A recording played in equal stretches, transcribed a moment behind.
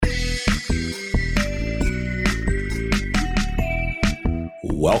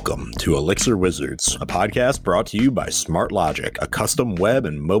Welcome to Elixir Wizards, a podcast brought to you by SmartLogic, a custom web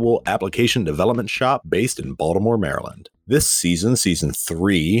and mobile application development shop based in Baltimore, Maryland. This season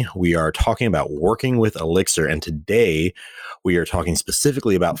 3, we are talking about working with Elixir, and today we are talking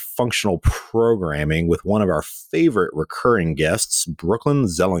specifically about functional programming with one of our favorite recurring guests, Brooklyn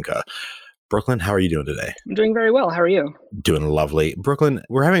Zelenka. Brooklyn, how are you doing today? I'm doing very well. How are you? Doing lovely. Brooklyn,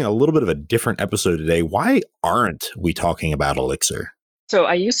 we're having a little bit of a different episode today. Why aren't we talking about Elixir? So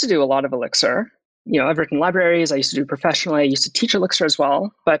I used to do a lot of Elixir. I've written libraries. I used to do professionally. I used to teach Elixir as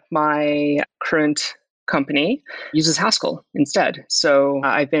well. But my current company uses Haskell instead. So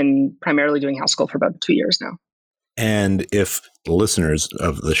I've been primarily doing Haskell for about 2 years now. And if listeners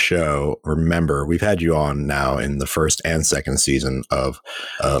of the show remember, we've had you on now in the first and second season of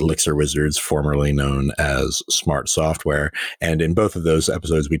Elixir Wizards, formerly known as Smart Software. And in both of those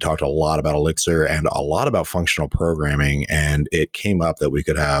episodes, we talked a lot about Elixir and a lot about functional programming. And it came up that we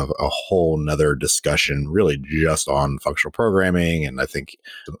could have a whole nother discussion really just on functional programming. And I think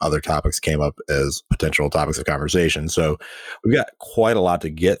some other topics came up as potential topics of conversation. So we've got quite a lot to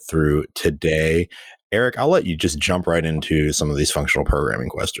get through today. Eric, I'll let you just jump right into some of these functional programming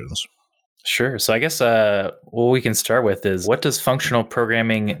questions. Sure. So I guess what we can start with is, what does functional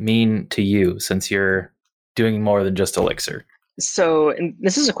programming mean to you, since you're doing more than just Elixir? So and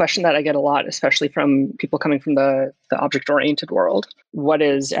this is a question that I get a lot, especially from people coming from the object-oriented world. What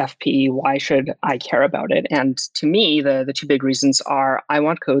is FP? Why should I care about it? And to me, the two big reasons are I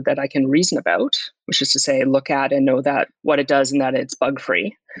want code that I can reason about, which is to say, look at and know that what it does and that it's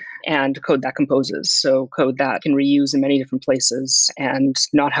bug-free, and code that composes. So code that can reuse in many different places and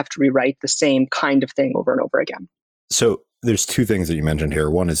not have to rewrite the same kind of thing over and over again. So there's two things that you mentioned here.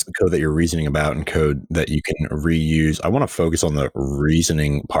 One is code that you're reasoning about and code that you can reuse. I want to focus on the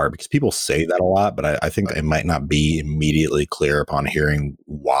reasoning part because people say that a lot, but I think it might not be immediately clear upon hearing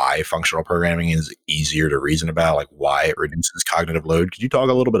why functional programming is easier to reason about, like why it reduces cognitive load. Could you talk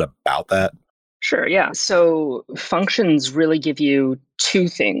a little bit about that? Sure, yeah. So functions really give you two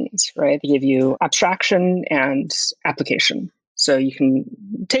things, right? They give you abstraction and application. So you can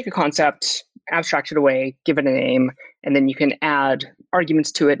take a concept, abstract it away, give it a name, and then you can add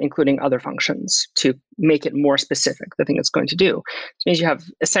arguments to it, including other functions, to make it more specific, the thing it's going to do. It means you have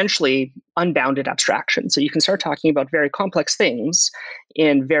essentially unbounded abstraction. So you can start talking about very complex things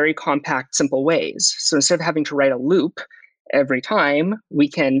in very compact, simple ways. So instead of having to write a loop every time, we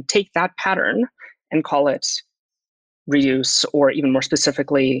can take that pattern and call it reduce, or even more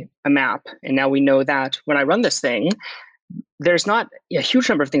specifically, a map. And now we know that when I run this thing, there's not a huge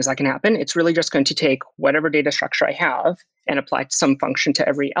number of things that can happen. It's really just going to take whatever data structure I have and apply some function to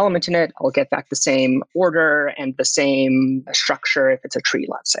every element in it. I'll get back the same order and the same structure if it's a tree,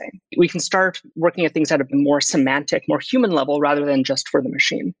 let's say. We can start working at things at a more semantic, more human level rather than just for the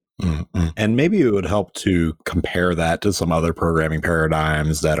machine. Mm-hmm. And maybe it would help to compare that to some other programming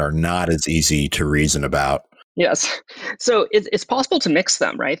paradigms that are not as easy to reason about. Yes. So it's possible to mix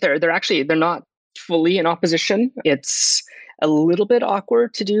them, right? They're not fully in opposition. It's a little bit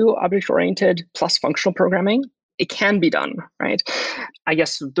awkward to do object-oriented plus functional programming. It can be done, right? I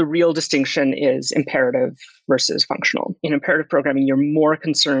guess the real distinction is imperative versus functional. In imperative programming, you're more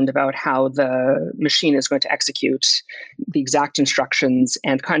concerned about how the machine is going to execute the exact instructions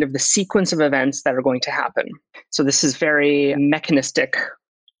and kind of the sequence of events that are going to happen. So this is very mechanistic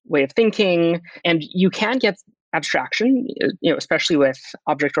way of thinking, and you can get abstraction, especially with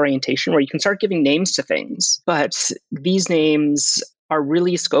object orientation, where you can start giving names to things. But these names are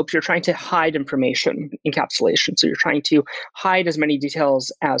really scoped. You're trying to hide information encapsulation. So you're trying to hide as many details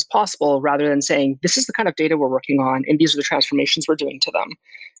as possible rather than saying, this is the kind of data we're working on, and these are the transformations we're doing to them.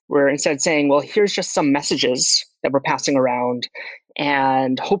 We're instead saying, well, here's just some messages that we're passing around,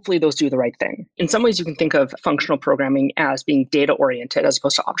 and hopefully those do the right thing. In some ways, you can think of functional programming as being data-oriented as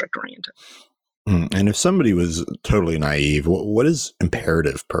opposed to object-oriented. And if somebody was totally naive, what is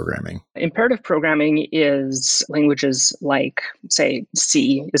imperative programming? Imperative programming is languages like, say,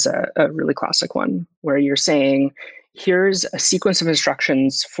 C is a really classic one, where you're saying, here's a sequence of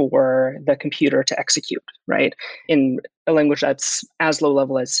instructions for the computer to execute, right? In a language that's as low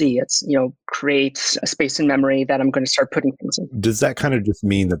level as C, it's, create a space in memory that I'm going to start putting things in. Does that kind of just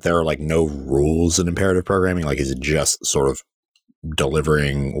mean that there are like no rules in imperative programming? Like, is it just sort of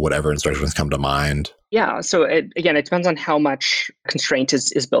delivering whatever instructions come to mind? Yeah. So it depends on how much constraint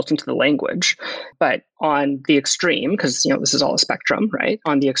is built into the language. But on the extreme, because this is all a spectrum, right?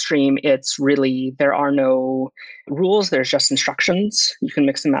 On the extreme, it's really, there are no rules. There's just instructions. You can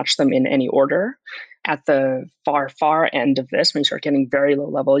mix and match them in any order. At the far end of this, when you start getting very low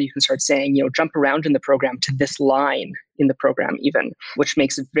level, you can start saying, jump around in the program to this line in the program even, which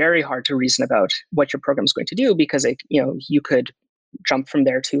makes it very hard to reason about what your program is going to do because you could jump from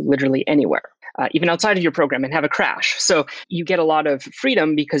there to literally anywhere. Even outside of your program and have a crash. So you get a lot of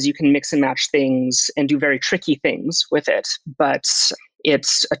freedom because you can mix and match things and do very tricky things with it. But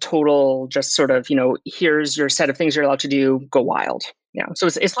it's a total just sort of, here's your set of things you're allowed to do, go wild. Yeah. So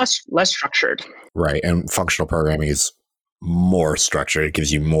it's less structured. Right. And functional programming is more structured. It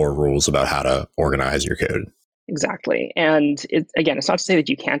gives you more rules about how to organize your code. Exactly. And it's not to say that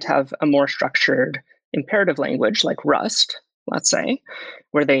you can't have a more structured imperative language like Rust, let's say,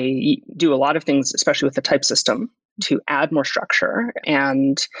 where they do a lot of things, especially with the type system, to add more structure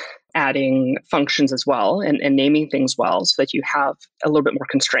and adding functions as well and naming things well so that you have a little bit more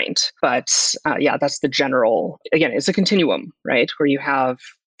constraint. But that's the general, again, it's a continuum, right? Where you have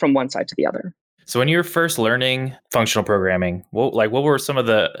from one side to the other. So when you were first learning functional programming, what were some of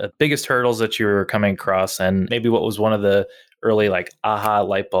the biggest hurdles that you were coming across? And maybe what was one of the early aha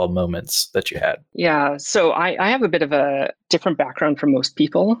light bulb moments that you had? Yeah. So I have a bit of a different background from most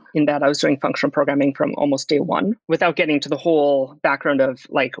people in that I was doing functional programming from almost day one without getting to the whole background of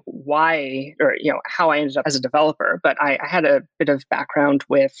why or, how I ended up as a developer. But I had a bit of background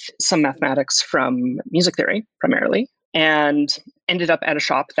with some mathematics from music theory primarily and ended up at a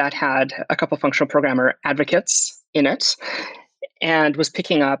shop that had a couple functional programmer advocates in it. And was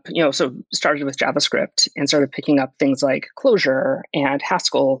picking up, so started with JavaScript and started picking up things like Clojure and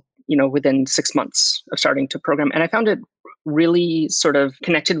Haskell, within 6 months of starting to program. And I found it really sort of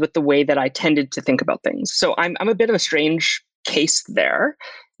connected with the way that I tended to think about things. So I'm a bit of a strange case there.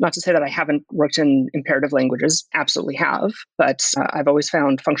 Not to say that I haven't worked in imperative languages, absolutely have, but I've always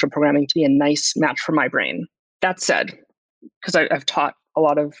found functional programming to be a nice match for my brain. That said, because I've taught a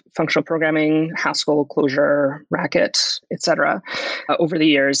lot of functional programming, Haskell, Clojure, Racket, etc., over the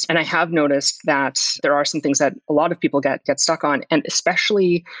years. And I have noticed that there are some things that a lot of people get stuck on, and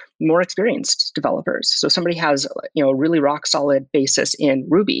especially more experienced developers. So somebody has a really rock solid basis in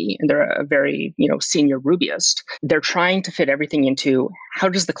Ruby, and they're a very senior Rubyist. They're trying to fit everything into how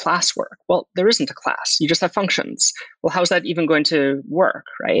does the class work? Well, there isn't a class. You just have functions. Well, how's that even going to work,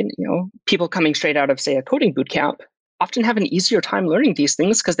 right? People coming straight out of, say, a coding bootcamp often have an easier time learning these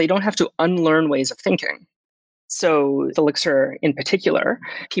things because they don't have to unlearn ways of thinking. So the Elixir in particular,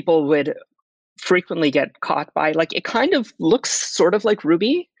 people would frequently get caught by, it kind of looks sort of like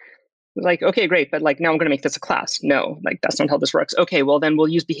Ruby. Okay, great, but now I'm going to make this a class. No, that's not how this works. Okay, well then we'll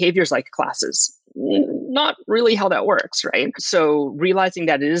use behaviors like classes. Not really how that works, right? So realizing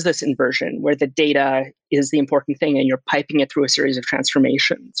that it is this inversion where the data is the important thing and you're piping it through a series of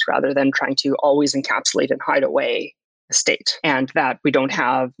transformations rather than trying to always encapsulate and hide away state, and that we don't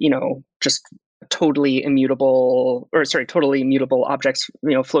have, just totally immutable objects,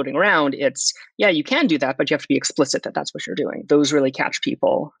 floating around. It's, you can do that, but you have to be explicit that that's what you're doing. Those really catch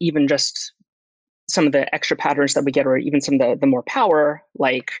people. Even just some of the extra patterns that we get, or even some of the more power,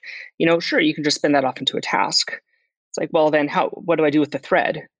 sure, you can just spin that off into a task. It's well, then what do I do with the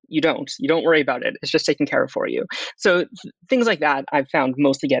thread? You don't worry about it. It's just taken care of for you. So things like that I've found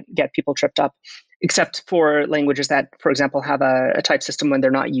mostly get people tripped up, except for languages that, for example, have a type system when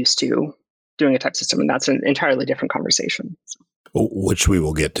they're not used to doing a type system. And that's an entirely different conversation. Which we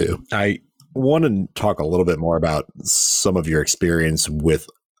will get to. I want to talk a little bit more about some of your experience with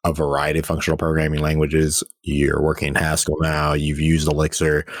a variety of functional programming languages. You're working in Haskell now. You've used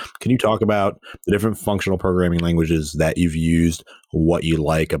Elixir. Can you talk about the different functional programming languages that you've used, what you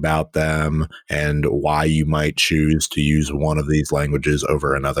like about them, and why you might choose to use one of these languages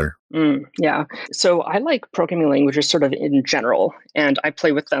over another? Yeah. So I like programming languages sort of in general, and I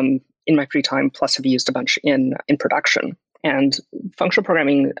play with them in my free time, plus have used a bunch in production. And functional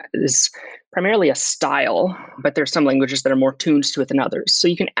programming is primarily a style, but there's some languages that are more tuned to it than others. So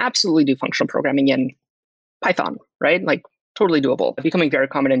you can absolutely do functional programming in Python, right? Totally doable, becoming very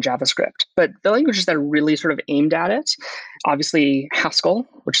common in JavaScript. But the languages that are really sort of aimed at it, obviously Haskell,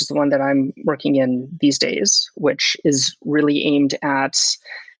 which is the one that I'm working in these days, which is really aimed at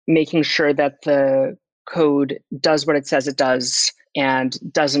making sure that the code does what it says it does and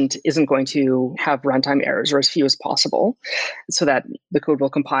isn't going to have runtime errors, or as few as possible, so that the code will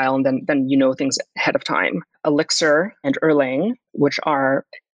compile and then things ahead of time. Elixir and Erlang, which are,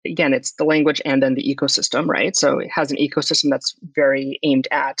 again, it's the language and then the ecosystem, right? So it has an ecosystem that's very aimed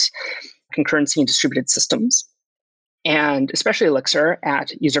at concurrency and distributed systems, and especially Elixir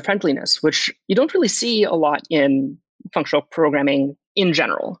at user friendliness, which you don't really see a lot in functional programming in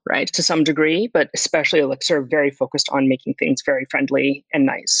general, right? To some degree, but especially Elixir, very focused on making things very friendly and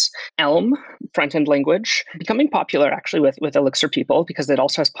nice. Elm, front-end language, becoming popular actually with Elixir people because it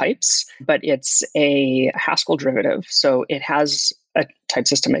also has pipes, but it's a Haskell derivative. So it has a type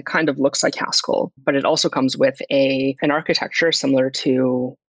system. It kind of looks like Haskell, but it also comes with an architecture similar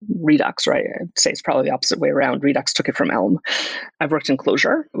to Redux, right? I'd say it's probably the opposite way around. Redux took it from Elm. I've worked in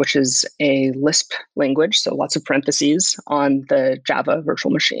Clojure, which is a Lisp language, so lots of parentheses on the Java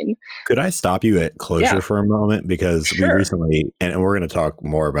virtual machine. Could I stop you at Clojure for a moment? Because we recently, and we're going to talk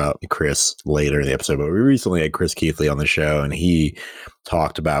more about Chris later in the episode, but we recently had Chris Keithley on the show, and he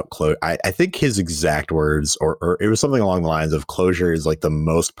talked about Clojure. I think his exact words, or it was something along the lines of Clojure is like the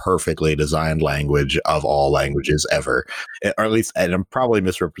most perfectly designed language of all languages ever. Or at least, and I'm probably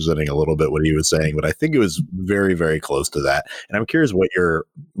misrepresenting a little bit what he was saying, but I think it was very, very close to that. And I'm curious what your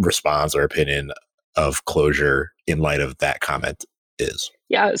response or opinion of Clojure in light of that comment is.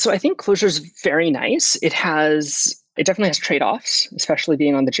 Yeah, so I think Clojure is very nice. It definitely has trade-offs, especially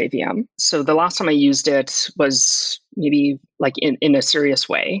being on the JVM. So the last time I used it was maybe like in a serious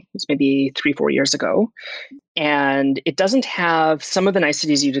way. It was maybe 3-4 years ago. And it doesn't have some of the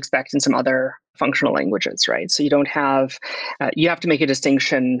niceties you'd expect in some other functional languages, right? So you don't have, you have to make a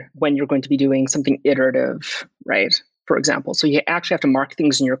distinction when you're going to be doing something iterative, right? For example, so you actually have to mark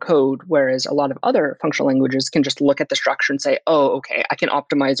things in your code, whereas a lot of other functional languages can just look at the structure and say, oh, okay, I can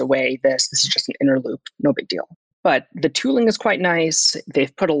optimize away this. This is just an inner loop, no big deal. But the tooling is quite nice.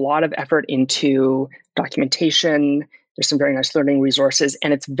 They've put a lot of effort into documentation. There's some very nice learning resources,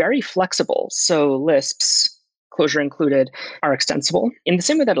 and it's very flexible. So Lisps, Clojure included, are extensible in the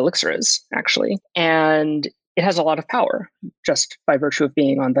same way that Elixir is, actually. And it has a lot of power just by virtue of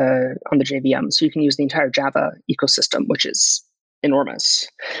being on the JVM. So you can use the entire Java ecosystem, which is enormous.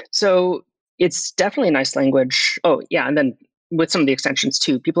 So it's definitely a nice language. Oh, yeah. And then with some of the extensions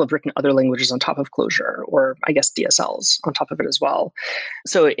too, people have written other languages on top of Clojure, or I guess DSLs on top of it as well.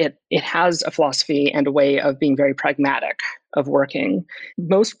 So it has a philosophy and a way of being very pragmatic of working.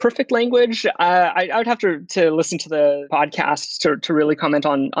 Most perfect language, I would have to listen to the podcast to really comment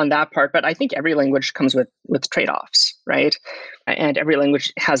on that part. But I think every language comes with trade-offs, right? And every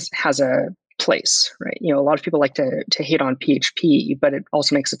language has a place, right? You know, a lot of people like to hate on PHP, but it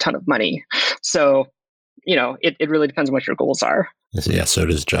also makes a ton of money. So you know, it really depends on what your goals are. Yeah, so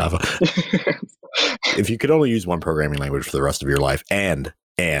does Java. If you could only use one programming language for the rest of your life and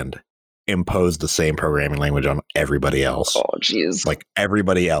impose the same programming language on everybody else. Oh, geez. Like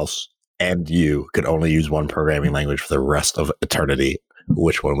everybody else and you could only use one programming language for the rest of eternity,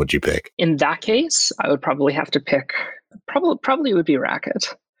 which one would you pick? In that case, I would probably have to pick, probably would be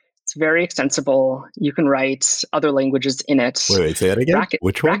Racket. It's very extensible. You can write other languages in it. Wait, say that again? Racket.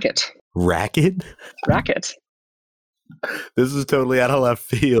 Which one? Racket. Racket? Racket. This is totally out of left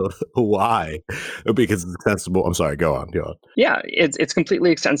field. Why? Because it's extensible. I'm sorry, go on. Yeah, it's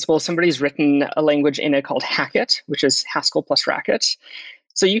completely extensible. Somebody's written a language in it called Hackett, which is Haskell plus Racket.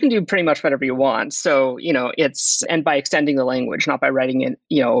 So you can do pretty much whatever you want. So, you know, and by extending the language, not by writing in,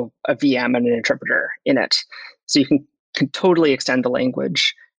 you know, a VM and an interpreter in it. So you can totally extend the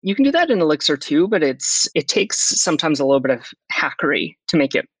language. You can do that in Elixir too, but it takes sometimes a little bit of hackery to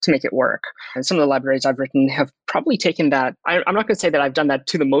make it work. And some of the libraries I've written have probably taken that. I'm not going to say that I've done that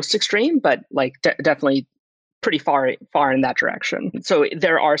to the most extreme, but like definitely pretty far in that direction. So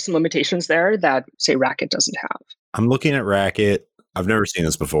there are some limitations there that, say, Racket doesn't have. I'm looking at Racket. I've never seen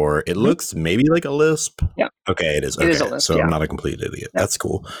this before. It looks maybe like a Lisp. Yeah. Okay, it is. Okay. It is a Lisp, so yeah. I'm not a complete idiot. Yeah. That's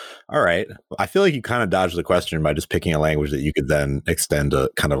cool. All right. I feel like you kind of dodged the question by just picking a language that you could then extend to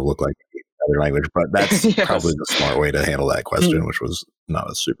kind of look like another language. But that's Yes. probably the smart way to handle that question, which was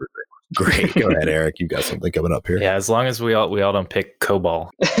not a super great. Go ahead, Eric. You got something coming up here. Yeah, as long as we all don't pick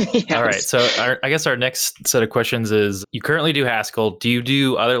COBOL. Yes. All right. So I guess our next set of questions is: you currently do Haskell. Do you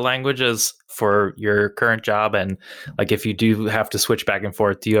do other languages for your current job? And like, if you do have to switch back and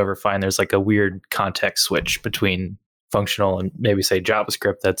forth, do you ever find there's like a weird context switch between functional and maybe say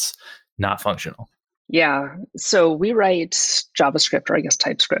JavaScript that's not functional? Yeah. So we write JavaScript, or I guess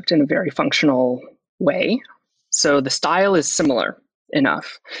TypeScript, in a very functional way. So the style is similar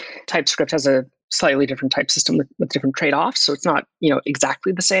enough. TypeScript has a slightly different type system with different trade-offs. So it's not, you know,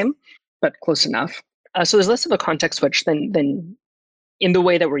 exactly the same, but close enough. So there's less of a context switch than in the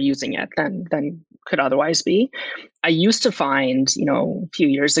way that we're using it than could otherwise be. I used to find, you know, a few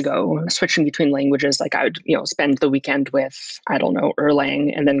years ago, switching between languages, like I would, you know, spend the weekend with, I don't know,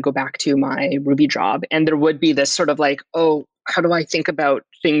 Erlang, and then go back to my Ruby job. And there would be this sort of like, oh, how do I think about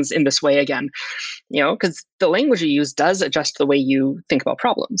things in this way again? You know, because the language you use does adjust the way you think about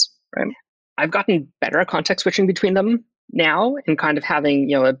problems, right? I've gotten better at context switching between them now and kind of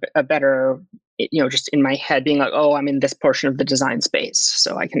having, a better, just in my head being like, oh, I'm in this portion of the design space.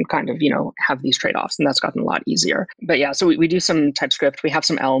 So I can kind of, have these trade-offs, and that's gotten a lot easier. But yeah, so we do some TypeScript. We have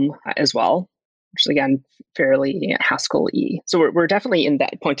some Elm as well, which is again, fairly Haskell-y. So we're definitely in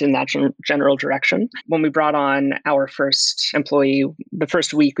that point in that general direction. When we brought on our first employee, the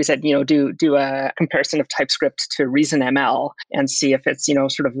first week, we said, do a comparison of TypeScript to ReasonML and see if it's,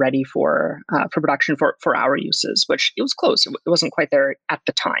 sort of ready for production for our uses, which it was close. It wasn't quite there at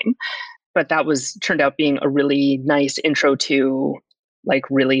the time, but that turned out being a really nice intro to like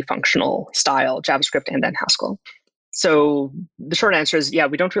really functional style JavaScript and then Haskell. So the short answer is, yeah,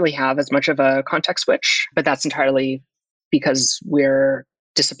 we don't really have as much of a context switch, but that's entirely because we're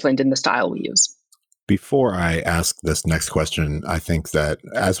disciplined in the style we use. Before I ask this next question, I think that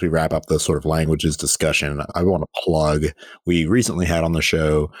as we wrap up the sort of languages discussion, I want to plug, we recently had on the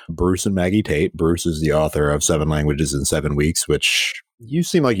show Bruce and Maggie Tate. Bruce is the author of 7 Languages in 7 Weeks, which you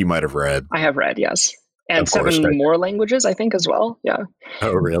seem like you might have read. I have read, yes. And 7 more languages, I think, as well. Yeah.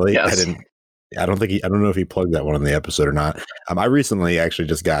 Oh, really? Yes. I don't know if he plugged that one in the episode or not. I recently actually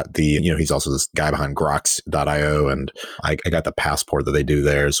just got he's also this guy behind Grox.io, and I got the Passport that they do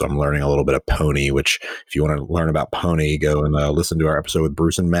there. So I'm learning a little bit of Pony, which if you want to learn about Pony, go and listen to our episode with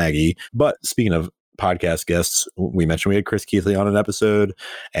Bruce and Maggie. But speaking of podcast guests, we mentioned we had Chris Keithley on an episode,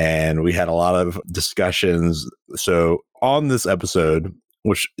 and we had a lot of discussions. So on this episode,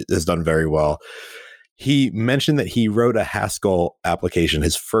 which has done very well, he mentioned that he wrote a Haskell application,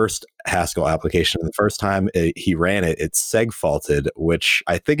 his first Haskell application. The first time he ran it, it seg-faulted, which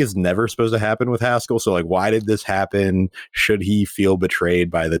I think is never supposed to happen with Haskell. So like, why did this happen? Should he feel betrayed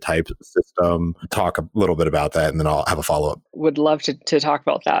by the type system? Talk a little bit about that, and then I'll have a follow-up. Would love to talk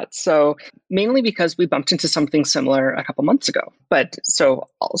about that. So mainly because we bumped into something similar a couple months ago. But so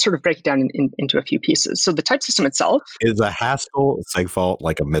I'll sort of break it down into a few pieces. So the type system itself. Is a Haskell seg-fault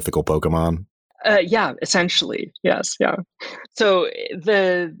like a mythical Pokemon? Yeah, essentially. Yes. Yeah. So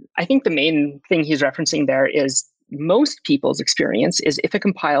I think the main thing he's referencing there is most people's experience is if it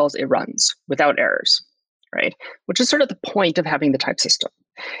compiles, it runs without errors, right? Which is sort of the point of having the type system.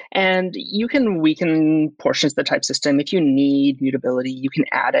 And you can weaken portions of the type system. If you need mutability, you can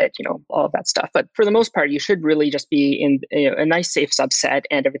add it, all of that stuff. But for the most part, you should really just be in a nice safe subset,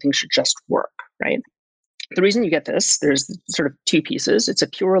 and everything should just work, right? The reason you get this, there's sort of 2 pieces. It's a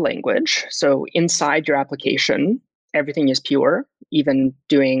pure language. So inside your application, everything is pure, even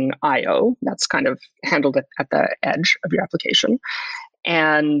doing I/O. That's kind of handled at the edge of your application.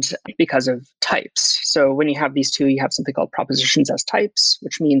 And because of types. So when you have these 2, you have something called propositions as types,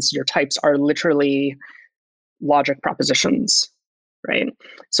 which means your types are literally logic propositions, right?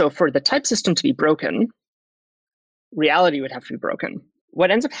 So for the type system to be broken, reality would have to be broken.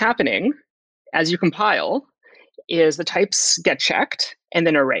 What ends up happening as you compile is the types get checked and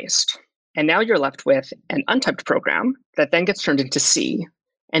then erased. And now you're left with an untyped program that then gets turned into C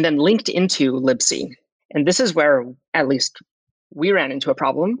and then linked into libc. And this is where, at least we ran into a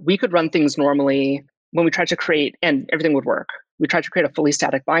problem. We could run things normally when we tried to create, and everything would work. We tried to create a fully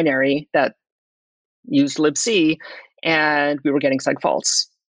static binary that used libc, and we were getting seg-faults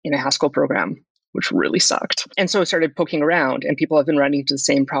in a Haskell program, which really sucked. And so I started poking around, and people have been running into the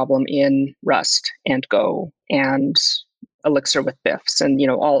same problem in Rust and Go and Elixir with BIFs and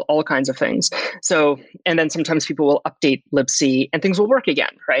all kinds of things. So, and then sometimes people will update libc and things will work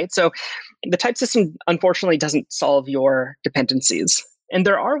again, right? So the type system unfortunately doesn't solve your dependencies. And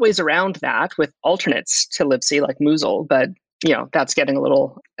there are ways around that with alternates to libc like Moozle, but that's getting a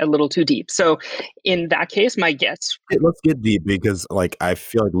little too deep. So in that case, my guess. Let's get deep, because I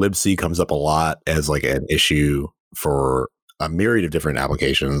feel like libc comes up a lot as an issue for a myriad of different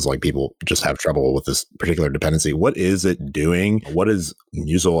applications. People just have trouble with this particular dependency. What is it doing? What is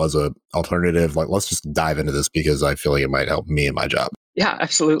Moozle as a alternative? Let's just dive into this, because I feel like it might help me in my job. Yeah,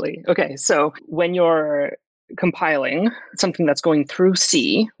 absolutely. Okay. So when you're compiling something that's going through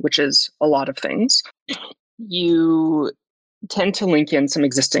C, which is a lot of things, you tend to link in some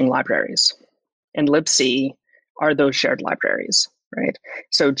existing libraries, and libc are those shared libraries, right?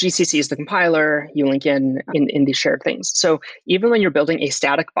 So GCC is the compiler, you link in these shared things. So even when you're building a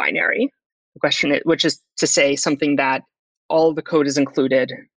static binary, the question is, which is to say something that all the code is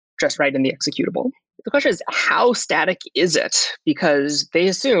included just right in the executable. The question is, how static is it? Because they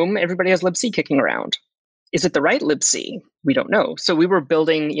assume everybody has libc kicking around. Is it the right libc? We don't know. So we were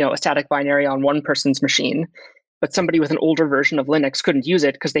building, a static binary on one person's machine, but somebody with an older version of Linux couldn't use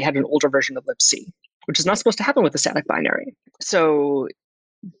it because they had an older version of libc, which is not supposed to happen with a static binary. So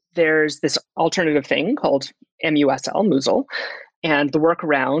there's this alternative thing called Moozle, and the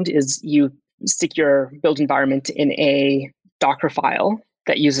workaround is you stick your build environment in a Docker file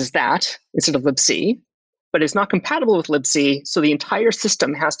that uses that instead of libc, but it's not compatible with libc, so the entire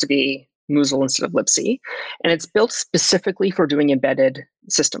system has to be Moozle instead of libc. And it's built specifically for doing embedded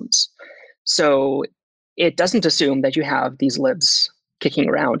systems. So it doesn't assume that you have these libs kicking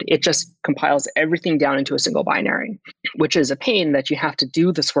around. It just compiles everything down into a single binary, which is a pain that you have to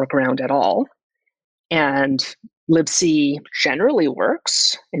do this workaround at all. And libc generally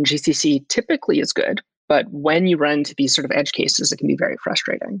works, and GCC typically is good. But when you run into these sort of edge cases, it can be very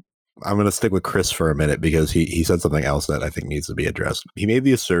frustrating. I'm going to stick with Chris for a minute because he said something else that I think needs to be addressed. He made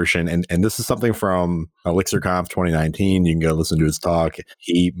the assertion, and this is something from ElixirConf 2019. You can go listen to his talk.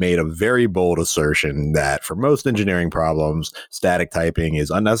 He made a very bold assertion that for most engineering problems, static typing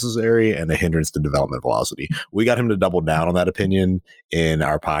is unnecessary and a hindrance to development velocity. We got him to double down on that opinion in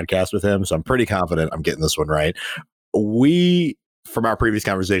our podcast with him, so I'm pretty confident I'm getting this one right. We, from our previous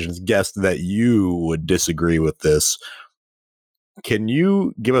conversations, guessed that you would disagree with this. Can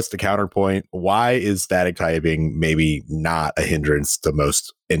you give us the counterpoint? Why is static typing maybe not a hindrance to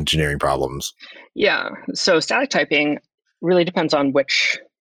most engineering problems? Yeah, so static typing really depends on which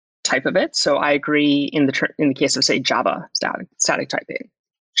type of it. So I agree in the case of, say, Java static typing.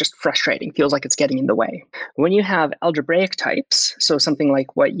 Just frustrating, feels like it's getting in the way. When you have algebraic types, so something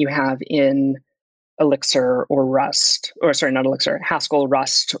like what you have in Elixir or Rust, or sorry, not Elixir, Haskell,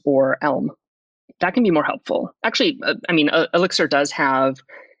 Rust, or Elm, that can be more helpful. Actually, Elixir does have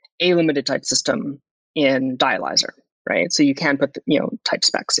a limited type system in Dialyzer, right? So you can put type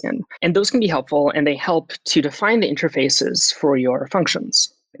specs in, and those can be helpful, and they help to define the interfaces for your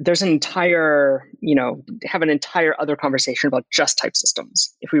functions. There's an entire, have an entire other conversation about just type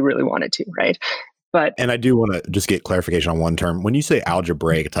systems if we really wanted to, right? And I do want to just get clarification on one term. When you say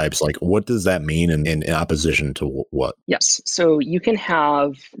algebraic types, like what does that mean in opposition to what? Yes. So you can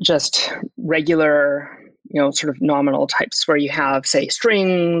have just regular, sort of nominal types where you have, say,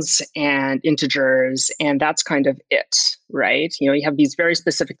 strings and integers, and that's kind of it, right? You have these very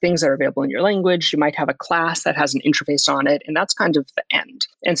specific things that are available in your language. You might have a class that has an interface on it, and that's kind of the end.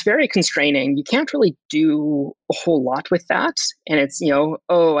 And it's very constraining. You can't really do a whole lot with that. And it's,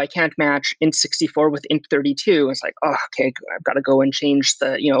 I can't match int64 with int32. It's like, okay, I've got to go and change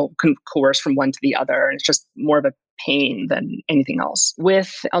the, coerce from one to the other. And it's just more of a pain than anything else.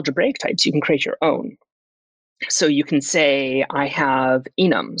 With algebraic types, you can create your own. So you can say, I have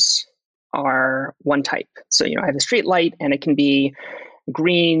enums are one type. So, I have a street light and it can be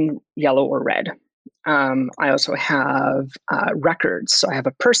green, yellow, or red. I also have records. So I have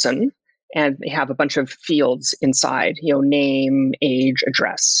a person and they have a bunch of fields inside, name, age,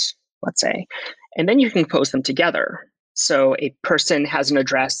 address, let's say. And then you can compose them together. So a person has an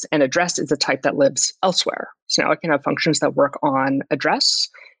address, and address is a type that lives elsewhere. So now I can have functions that work on address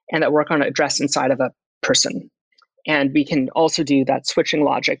and that work on address inside of a person. And we can also do that switching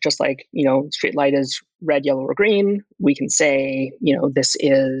logic, just like, street light is red, yellow, or green. We can say, this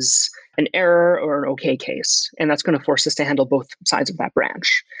is an error or an okay case. And that's going to force us to handle both sides of that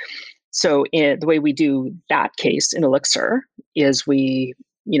branch. So the way we do that case in Elixir is we,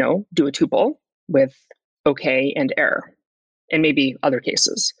 do a tuple with okay and error, and maybe other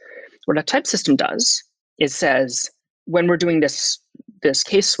cases. What a type system does is says, when we're doing this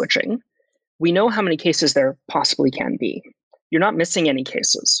case switching, we know how many cases there possibly can be. You're not missing any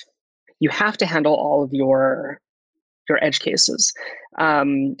cases. You have to handle all of your edge cases.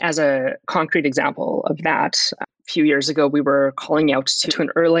 As a concrete example of that, a few years ago, we were calling out to an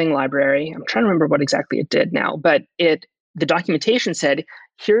Erlang library. I'm trying to remember what exactly it did now, but the documentation said,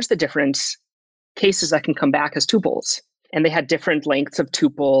 here's the different cases that can come back as tuples. And they had different lengths of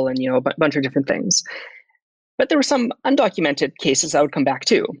tuple and a bunch of different things. But there were some undocumented cases that would come back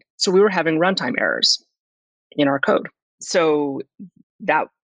too. So we were having runtime errors in our code. So that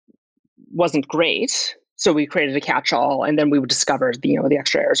wasn't great. So we created a catch-all, and then we would discover the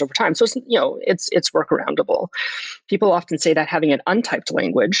extra errors over time. So it's workaroundable. People often say that having an untyped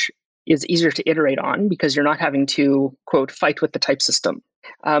language is easier to iterate on because you're not having to, quote, fight with the type system.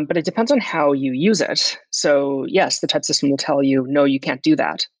 But it depends on how you use it. So yes, the type system will tell you, no, you can't do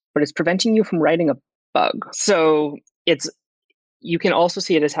that, but it's preventing you from writing a bug. So you can also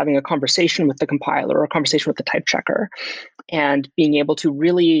see it as having a conversation with the compiler or a conversation with the type checker, and being able to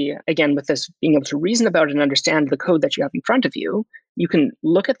really, again, with this, being able to reason about it and understand the code that you have in front of you, you can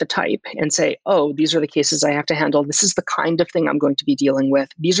look at the type and say, oh, these are the cases I have to handle. This is the kind of thing I'm going to be dealing with.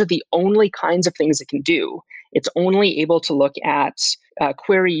 These are the only kinds of things it can do. It's only able to look at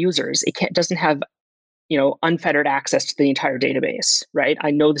query users. It doesn't have unfettered access to the entire database, right?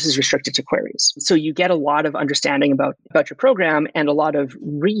 I know this is restricted to queries. So you get a lot of understanding about your program and a lot of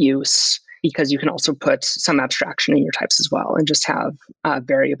reuse because you can also put some abstraction in your types as well and just have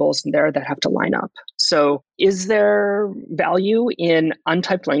variables in there that have to line up. So is there value in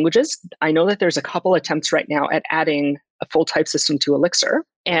untyped languages? I know that there's a couple attempts right now at adding a full type system to Elixir.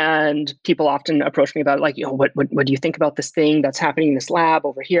 And people often approach me about it, like, what do you think about this thing that's happening in this lab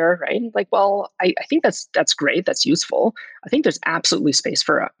over here, right? Like, well, I think that's great. That's useful. I think there's absolutely space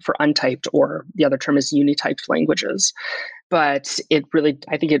for untyped, or the other term is unityped languages. But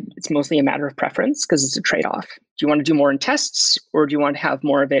I think it's mostly a matter of preference because it's a trade-off. Do you want to do more in tests, or do you want to have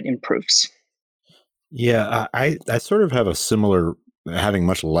more of it in proofs? Yeah, I sort of have a similar, having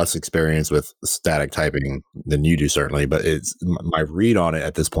much less experience with static typing than you do, certainly, but my read on it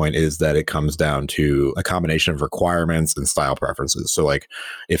at this point is that it comes down to a combination of requirements and style preferences. So like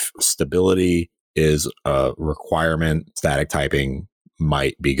if stability is a requirement, static typing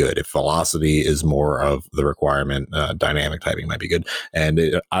might be good. If velocity is more of the requirement, dynamic typing might be good.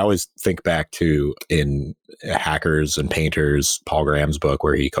 And I always think back to in Hackers and Painters, Paul Graham's book,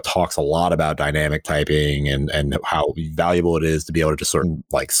 where he talks a lot about dynamic typing and how valuable it is to be able to just sort of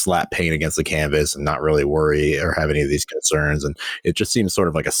like slap paint against the canvas and not really worry or have any of these concerns. And it just seems sort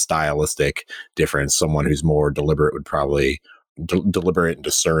of like a stylistic difference. Someone who's more deliberate would probably deliberate and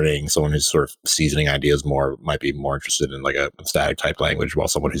discerning. Someone who's sort of seasoning ideas more might be more interested in like a static type language, while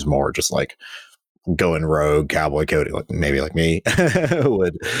someone who's more just like going rogue, cowboy coding, like maybe like me,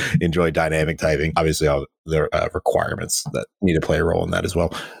 would enjoy dynamic typing. Obviously, there are requirements that need to play a role in that as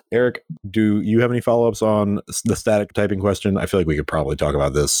well. Eric, do you have any follow-ups on the static typing question? I feel like we could probably talk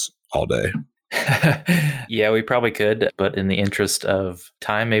about this all day. Yeah, we probably could, but in the interest of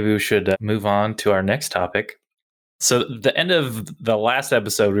time, maybe we should move on to our next topic. So the end of the last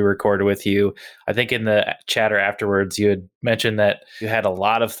episode we recorded with you, I think in the chatter afterwards, you had mentioned that you had a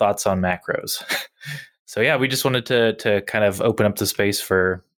lot of thoughts on macros. So yeah, we just wanted to kind of open up the space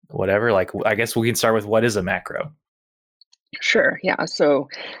for whatever. Like, I guess we can start with, what is a macro? Sure. Yeah. So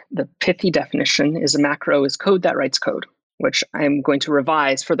the pithy definition is a macro is code that writes code, which I'm going to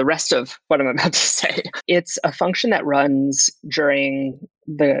revise for the rest of what I'm about to say. It's a function that runs during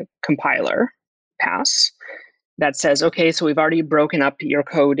the compiler pass that says, okay, so we've already broken up your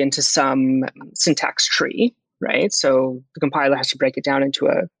code into some syntax tree, right? So the compiler has to break it down into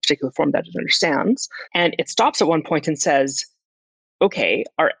a particular form that it understands. And it stops at one point and says, okay,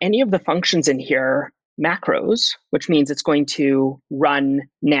 are any of the functions in here macros, which means it's going to run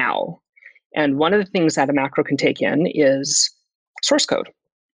now? And one of the things that a macro can take in is source code.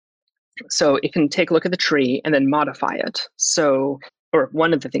 So it can take a look at the tree and then modify it. Or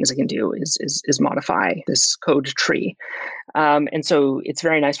one of the things I can do is modify this code tree. And so it's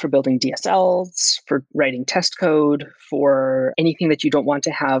very nice for building DSLs, for writing test code, for anything that you don't want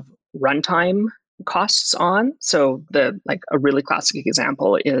to have runtime costs on. So a really classic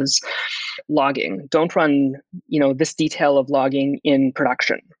example is logging. Don't run, this detail of logging in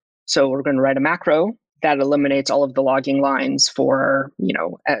production. So we're going to write a macro that eliminates all of the logging lines for,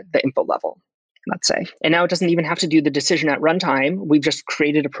 at the info level, let's say. And now it doesn't even have to do the decision at runtime. We've just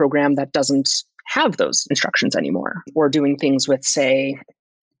created a program that doesn't have those instructions anymore. Or doing things with, say,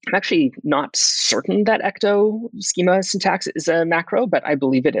 I'm actually not certain that ecto schema syntax is a macro, but I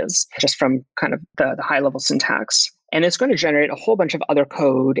believe it is, just from kind of the high-level syntax. And it's going to generate a whole bunch of other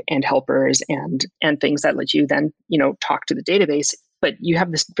code and helpers and things that let you then, talk to the database. But you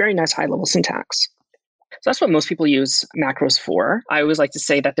have this very nice high-level syntax. So that's what most people use macros for. I always like to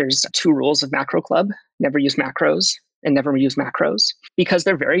say that there's 2 rules of Macro Club: never use macros and never use macros, because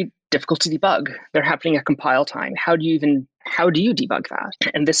they're very difficult to debug. They're happening at compile time. How do you debug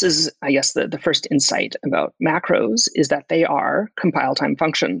that? And this is, I guess, the first insight about macros is that they are compile time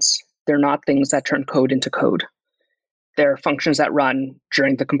functions. They're not things that turn code into code. They're functions that run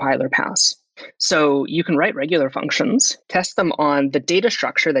during the compiler pass. So you can write regular functions, test them on the data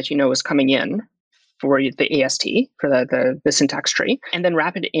structure that you know is coming in for the AST, for the syntax tree, and then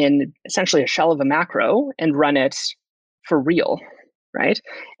wrap it in essentially a shell of a macro and run it for real, right?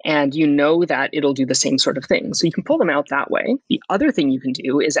 And you know that it'll do the same sort of thing. So you can pull them out that way. The other thing you can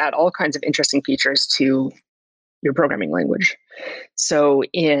do is add all kinds of interesting features to your programming language. So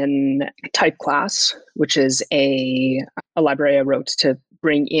in type class, which is a library I wrote to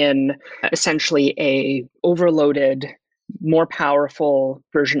bring in essentially a overloaded, more powerful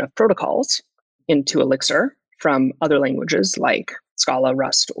version of protocols into Elixir from other languages like Scala,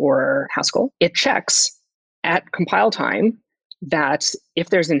 Rust, or Haskell, it checks at compile time that if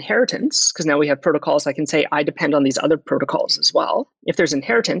there's inheritance, because now we have protocols, I can say I depend on these other protocols as well. If there's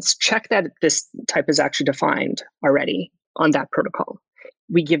inheritance, check that this type is actually defined already on that protocol.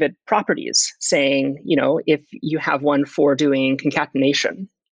 We give it properties saying, if you have one for doing concatenation,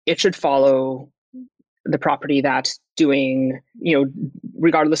 it should follow the property that doing,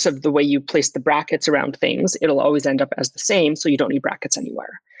 regardless of the way you place the brackets around things, it'll always end up as the same, so you don't need brackets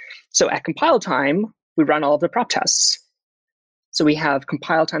anywhere. So at compile time, we run all of the prop tests. So we have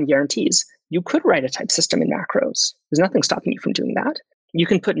compile time guarantees. You could write a type system in macros. There's nothing stopping you from doing that. You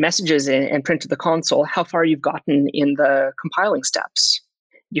can put messages in and print to the console how far you've gotten in the compiling steps.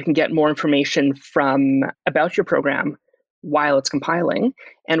 You can get more information about your program while it's compiling.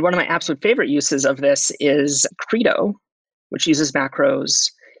 And one of my absolute favorite uses of this is Credo, which uses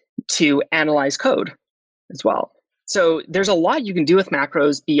macros to analyze code as well. So there's a lot you can do with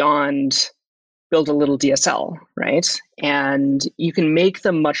macros beyond build a little DSL, right? And you can make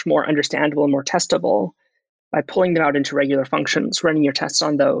them much more understandable and more testable by pulling them out into regular functions, running your tests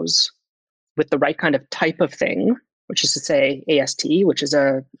on those with the right kind of type of thing, which is to say AST, which is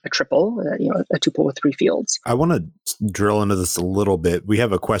a triple, a tuple with 3 fields. I want to drill into this a little bit. We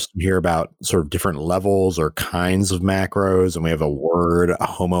have a question here about sort of different levels or kinds of macros, and we have a word, a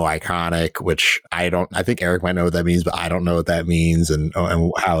homoiconic, which I think Eric might know what that means, but I don't know what that means and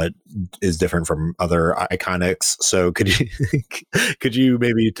how it is different from other iconics. So could you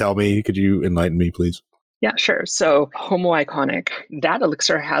maybe tell me, could you enlighten me, please? Yeah, sure. So homoiconic, that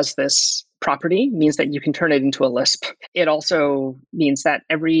Elixir has this property, means that you can turn it into a Lisp. It also means that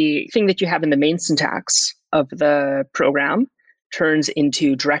everything that you have in the main syntax of the program turns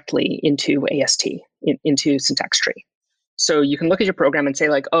directly into AST, into syntax tree. So you can look at your program and say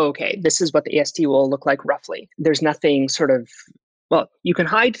like, oh, okay, this is what the AST will look like roughly. There's nothing you can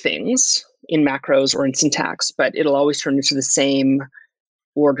hide things in macros or in syntax, but it'll always turn into the same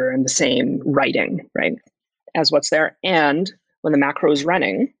order and the same writing, right, as what's there. And when the macro is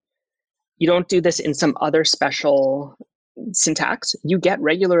running, you don't do this in some other special syntax. You get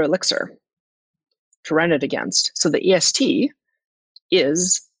regular Elixir to run it against. So the EST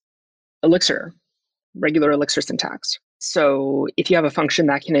is Elixir, regular Elixir syntax. So if you have a function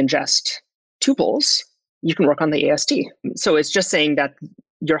that can ingest tuples, you can work on the AST. So it's just saying that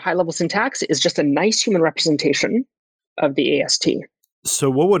your high-level syntax is just a nice human representation of the AST.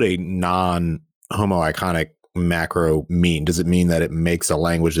 So what would a non-homoiconic macro mean? Does it mean that it makes a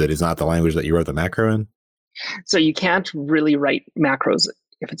language that is not the language that you wrote the macro in? So you can't really write macros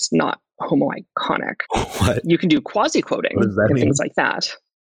if it's not homoiconic. What? You can do quasi-quoting and things like that.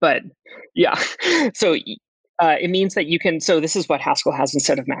 But yeah, so it means that you can, so this is what Haskell has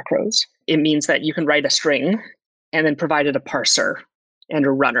instead of macros. It means that you can write a string and then provide it a parser and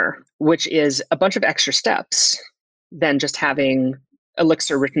a runner, which is a bunch of extra steps than just having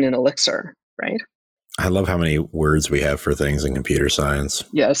Elixir written in Elixir, right? I love how many words we have for things in computer science.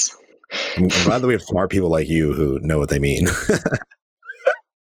 Yes. I'm glad that we have smart people like you who know what they mean.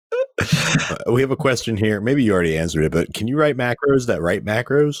 We have a question here. Maybe you already answered it, but can you write macros that write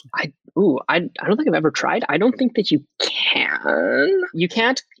macros? I don't think I've ever tried. I don't think that you can. You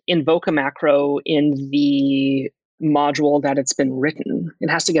can't invoke a macro in the module that it's been written. It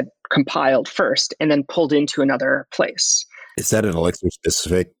has to get compiled first and then pulled into another place. Is that an Elixir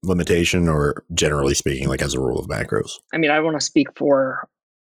specific limitation or generally speaking, like as a rule of macros? I mean, I want to speak for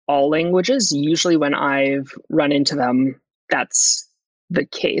all languages. Usually when I've run into them, that's the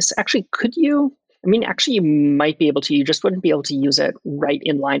case. Actually, could you? I mean, actually, you might be able to. You just wouldn't be able to use it right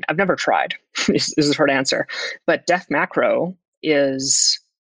in line. I've never tried, is the short answer. But def macro is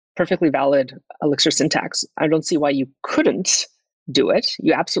perfectly valid Elixir syntax. I don't see why you couldn't do it.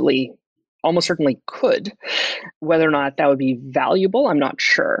 You absolutely, almost certainly could. Whether or not that would be valuable, I'm not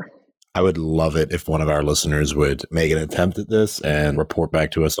sure. I would love it if one of our listeners would make an attempt at this and report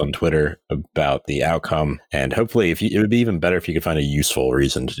back to us on Twitter about the outcome. And hopefully, it would be even better if you could find a useful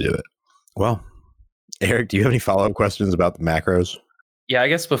reason to do it. Well, Eric, do you have any follow-up questions about the macros? Yeah, I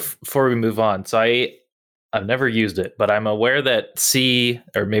guess before we move on. So I've never used it, but I'm aware that C,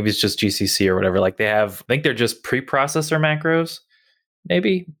 or maybe it's just GCC or whatever, like I think they're just preprocessor macros.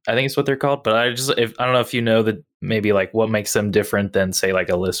 Maybe I think it's what they're called, but I don't know if you know that maybe like what makes them different than say like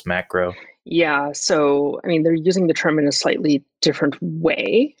a Lisp macro. Yeah, so I mean they're using the term in a slightly different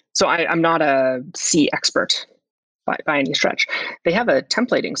way. So I'm not a C expert by any stretch. They have a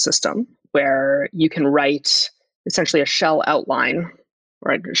templating system where you can write essentially a shell outline.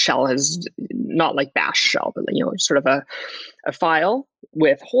 Right, shell is not like bash shell, but sort of a file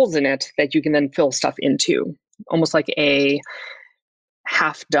with holes in it that you can then fill stuff into, almost like a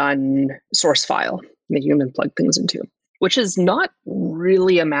half-done source file that you can then plug things into, which is not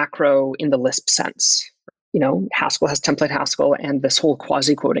really a macro in the Lisp sense. Haskell has template Haskell and this whole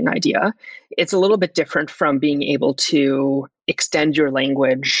quasi-quoting idea. It's a little bit different from being able to extend your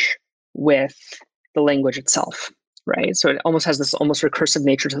language with the language itself. right? So it almost has this almost recursive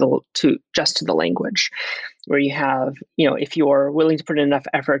nature to the language, where you have, if you're willing to put in enough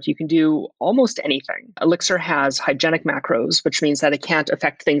effort, you can do almost anything. Elixir has hygienic macros, which means that it can't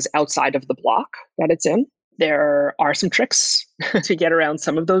affect things outside of the block that it's in. There are some tricks to get around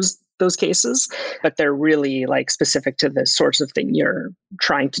some of those cases, but they're really like specific to the sorts of thing you're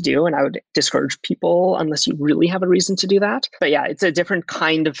trying to do. And I would discourage people unless you really have a reason to do that. But yeah, it's a different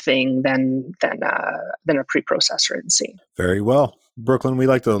kind of thing than a preprocessor in C. Very well. Brooklyn, we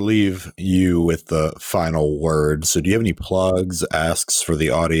like to leave you with the final word. So do you have any plugs, asks for the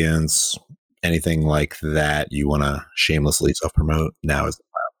audience, anything like that you want to shamelessly self-promote? Now is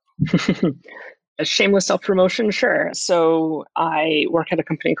the time. A shameless self-promotion, sure. So I work at a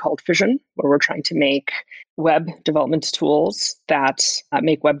company called Fission, where we're trying to make web development tools that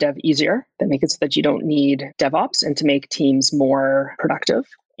make web dev easier, that make it so that you don't need DevOps, and to make teams more productive,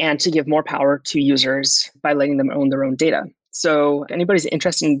 and to give more power to users by letting them own their own data. So if anybody's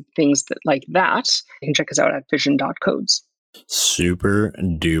interested in things like that, you can check us out at fission.codes. Super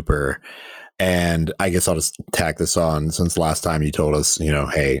duper. And I guess I'll just tack this on, since last time you told us,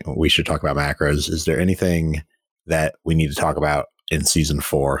 hey, we should talk about macros. Is there anything that we need to talk about in season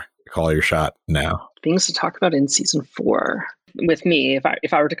 4? Call your shot now. Things to talk about in season 4 with me, if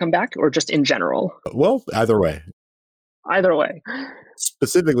I were to come back, or just in general? Well, either way. Either way.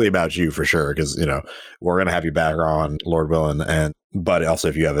 Specifically about you, for sure, because, we're going to have you back on, Lord willing. But also,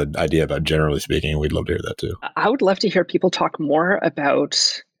 if you have an idea about generally speaking, we'd love to hear that too. I would love to hear people talk more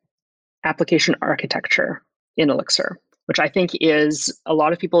about application architecture in Elixir, which I think is a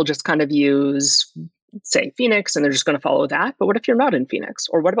lot of people just kind of use, say, Phoenix, and they're just going to follow that. But what if you're not in Phoenix?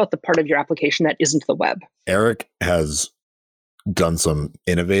 Or what about the part of your application that isn't the web? Eric has done some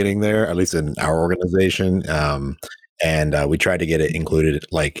innovating there, at least in our organization. And we tried to get it included,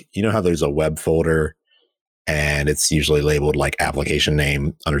 like, how there's a web folder and it's usually labeled like application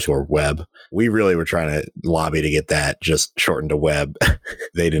name _web. We really were trying to lobby to get that just shortened to web.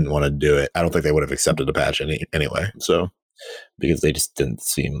 They didn't want to do it. I don't think they would have accepted the patch anyway. So, because they just didn't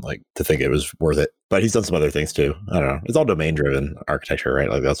seem like to think it was worth it. But he's done some other things too. I don't know. It's all domain driven architecture, right?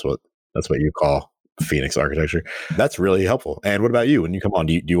 Like that's what you call Phoenix architecture. That's really helpful. And what about you? When you come on,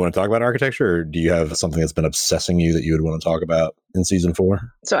 do you want to talk about architecture, or do you have something that's been obsessing you that you would want to talk about in season 4?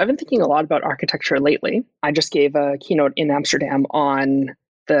 So I've been thinking a lot about architecture lately. I just gave a keynote in Amsterdam on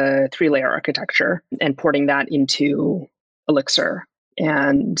the 3-layer architecture and porting that into Elixir,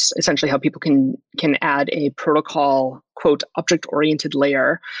 and essentially how people can add a protocol, quote, object-oriented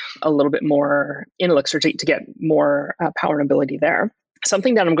layer a little bit more in Elixir to get more power and ability there.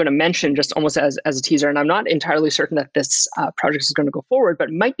 Something that I'm going to mention just almost as a teaser, and I'm not entirely certain that this project is going to go forward, but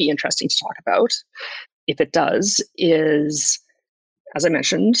it might be interesting to talk about if it does, is, as I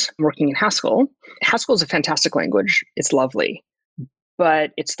mentioned, I'm working in Haskell. Haskell is a fantastic language. It's lovely,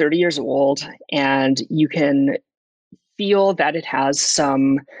 but it's 30 years old, and you can feel that it has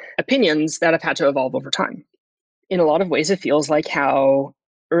some opinions that have had to evolve over time. In a lot of ways, it feels like how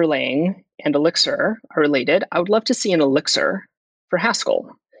Erlang and Elixir are related. I would love to see an Elixir for Haskell,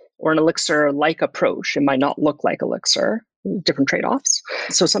 or an Elixir-like approach. It might not look like Elixir, different trade-offs.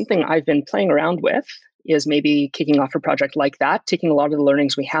 So something I've been playing around with is maybe kicking off a project like that, taking a lot of the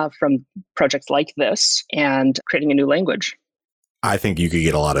learnings we have from projects like this and creating a new language. I think you could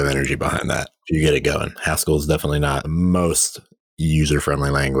get a lot of energy behind that if you get it going. Haskell is definitely not the most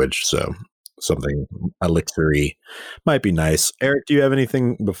user-friendly language, so something Elixir-y might be nice. Eric, do you have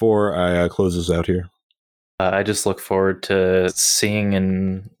anything before I close this out here? I just look forward to seeing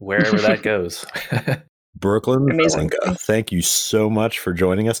and wherever that goes. Brooklyn Zelenka, thank you so much for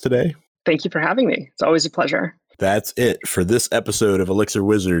joining us today. Thank you for having me. It's always a pleasure. That's it for this episode of Elixir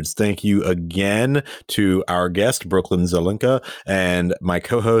Wizards. Thank you again to our guest, Brooklyn Zelenka, and my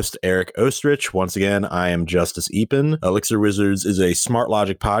co-host, Eric Ostrich. Once again, I am Justice Epen. Elixir Wizards is a Smart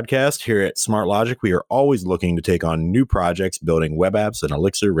Logic podcast. Here at Smart Logic, we are always looking to take on new projects, building web apps in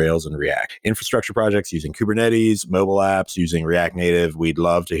Elixir, Rails, and React. Infrastructure projects using Kubernetes, mobile apps using React Native. We'd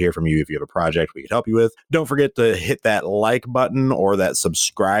love to hear from you if you have a project we could help you with. Don't forget to hit that like button or that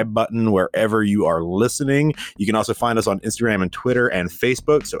subscribe button wherever you are listening. You can also find us on Instagram and Twitter and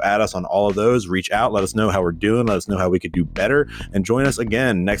Facebook. So add us on all of those. Reach out. Let us know how we're doing. Let us know how we could do better. And join us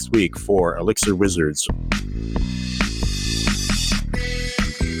again next week for Elixir Wizards.